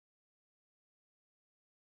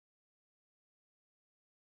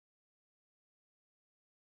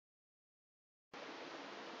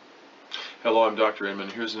Hello, I'm Dr. Inman.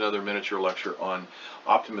 Here's another miniature lecture on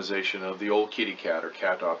optimization of the old kitty cat, or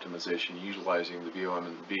cat optimization, utilizing the VOM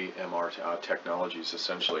and BMR technologies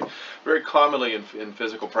essentially. Very commonly in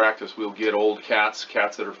physical practice, we'll get old cats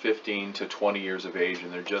that are 15 to 20 years of age,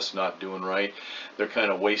 and they're just not doing right. They're kind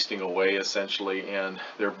of wasting away essentially, and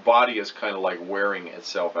their body is kind of like wearing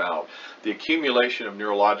itself out. The accumulation of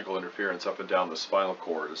neurological interference up and down the spinal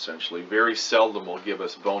cord essentially very seldom will give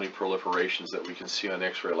us bony proliferations that we can see on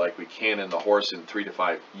x-ray like we can in the horse in 3 to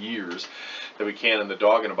 5 years, that we can in the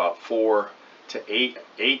dog in about 4 to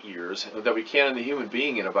 8 years, that we can in the human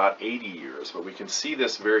being in about 80 years. But we can see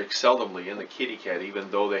this very seldomly in the kitty cat, even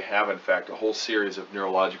though they have in fact a whole series of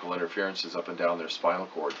neurological interferences up and down their spinal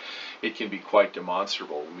cord. It can be quite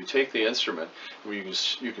demonstrable. When we take the instrument,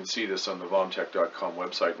 you can see this on the vomtech.com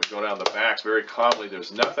website. We go down the back, very commonly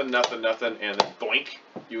there's nothing, and then boink,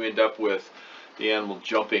 you end up with the animal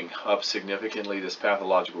jumping up significantly. This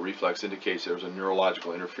pathological reflex indicates there's a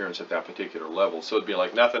neurological interference at that particular level. So it'd be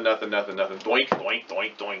like nothing, doink, doink,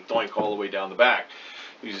 doink, doink, doink, all the way down the back.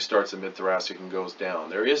 It usually starts in mid-thoracic and goes down.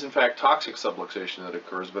 There is in fact toxic subluxation that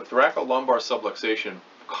occurs, but thoracolumbar subluxation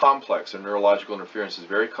complex or neurological interference is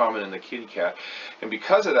very common in the kitty cat, and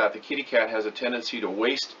because of that the kitty cat has a tendency to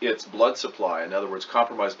waste its blood supply. In other words,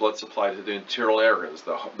 compromise blood supply to the internal areas,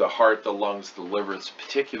 the heart, the lungs, the liver,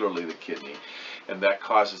 particularly the kidney, and that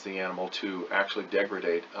causes the animal to actually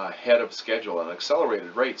degrade ahead of schedule at an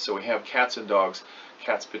accelerated rate. So we have cats and dogs,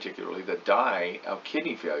 cats particularly, that die of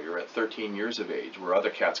kidney failure at 13 years of age, where other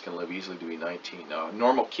cats can live easily to be 19. Now, a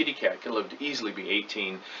normal kitty cat can live to easily be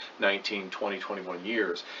 18, 19, 20, 21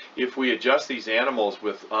 years. If we adjust these animals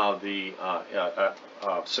with the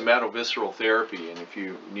somatovisceral therapy, and if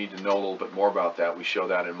you need to know a little bit more about that, we show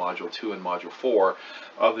that in Module 2 and Module 4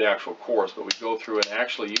 of the actual course, but we go through and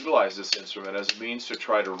actually utilize this instrument as a means to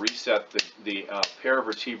try to reset the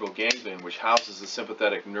paravertebral ganglion, which houses the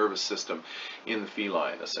sympathetic nervous system in the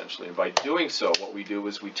feline, essentially. And by doing so, what we do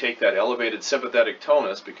is we take that elevated sympathetic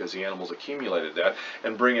tonus, because the animal's accumulated that,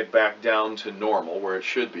 and bring it back down to normal, where it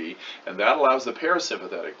should be, and that allows the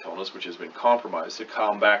parasympathetic tonus, which has been compromised, to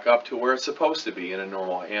come back up to where it's supposed to be in a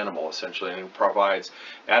normal animal, essentially, and it provides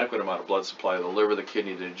adequate amount of blood supply to the liver, the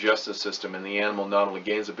kidney, the digestive system, and the animal not only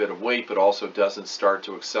gains a bit of weight, but also doesn't start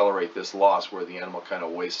to accelerate this loss where the animal kind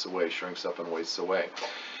of wastes away, shrinks up and wastes away.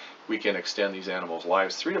 We can extend these animals'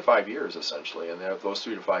 lives 3 to 5 years, essentially, and those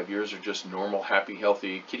 3 to 5 years are just normal, happy,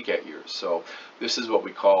 healthy kitty cat years. So this is what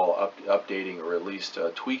we call updating, or at least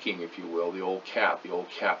tweaking, if you will, the old cat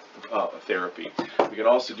therapy. We can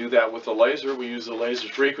also do that with the laser. We use the laser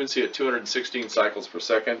frequency at 216 cycles per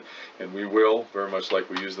second, and we will, very much like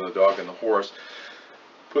we use in the dog and the horse,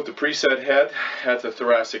 put the preset head at the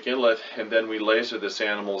thoracic inlet, and then we laser this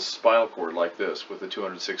animal's spinal cord like this with the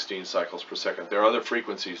 216 cycles per second. There are other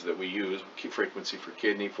frequencies that we use, frequency for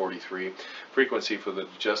kidney, 43, frequency for the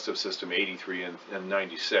digestive system, 83 and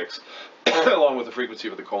 96, along with the frequency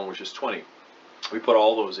for the colon, which is 20. We put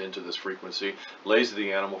all those into this frequency, laser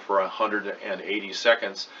the animal for 180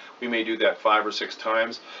 seconds. We may do that 5 or 6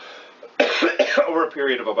 times over a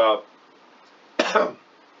period of about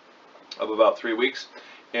 3 weeks.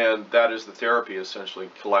 And that is the therapy, essentially,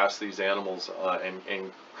 to last these animals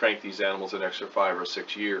and crank these animals an extra 5 or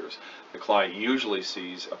 6 years. The client usually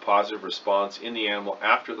sees a positive response in the animal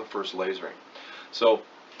after the first lasering. So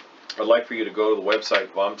I'd like for you to go to the website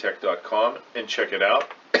vomtech.com and check it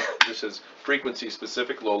out. This is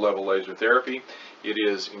frequency-specific low-level laser therapy. It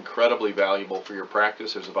is incredibly valuable for your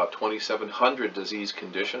practice. There's about 2,700 disease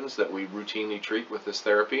conditions that we routinely treat with this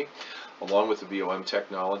therapy, along with the VOM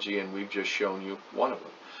technology, and we've just shown you one of them.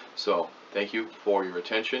 So thank you for your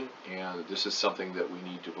attention, and this is something that we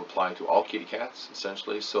need to apply to all kitty cats,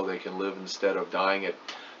 essentially, so they can live, instead of dying at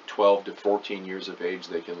 12 to 14 years of age,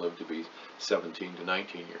 they can live to be 17 to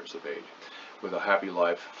 19 years of age with a happy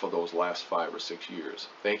life for those last 5 or 6 years.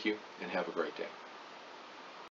 Thank you, and have a great day.